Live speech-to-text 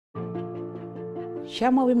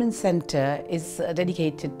Shama Women's Centre is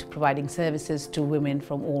dedicated to providing services to women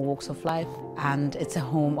from all walks of life, and it's a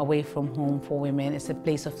home away from home for women. It's a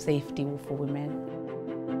place of safety for women.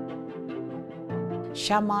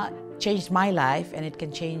 Shama changed my life, and it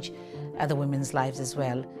can change other women's lives as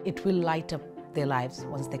well. It will light up their lives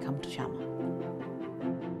once they come to Shama.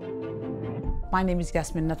 My name is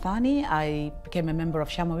Yasmin Nathani. I became a member of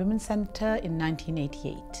Shama Women's Centre in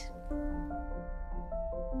 1988.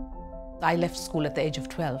 I left school at the age of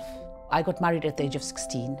 12. I got married at the age of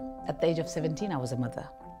 16. At the age of 17, I was a mother.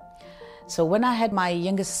 So when I had my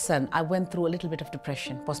youngest son, I went through a little bit of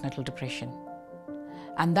depression, postnatal depression.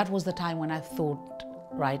 And that was the time when I thought,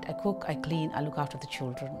 right, I cook, I clean, I look after the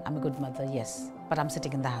children. I'm a good mother, yes, but I'm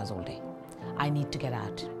sitting in the house all day. I need to get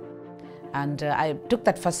out. And I took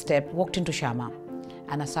that first step, walked into Shama,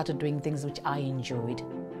 and I started doing things which I enjoyed.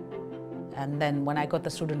 And then when I got the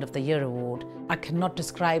Student of the Year award, I cannot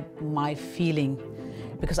describe my feeling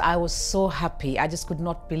because I was so happy. I just could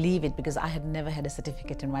not believe it because I had never had a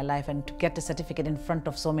certificate in my life, and to get a certificate in front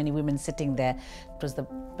of so many women sitting there, it was the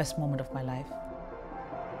best moment of my life.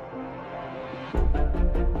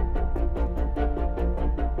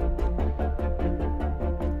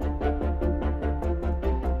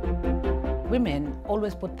 Women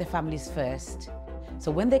always put their families first. So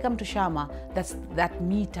when they come to Shama, that's that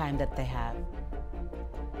me time that they have.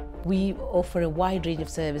 We offer a wide range of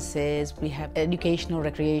services. We have educational,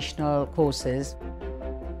 recreational courses.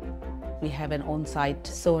 We have an on-site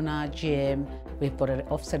sauna, gym. We've got an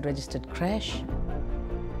offset registered creche.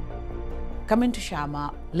 Come into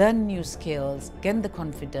Shama, learn new skills, gain the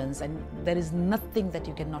confidence, and there is nothing that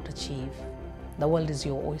you cannot achieve. The world is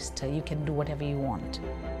your oyster. You can do whatever you want.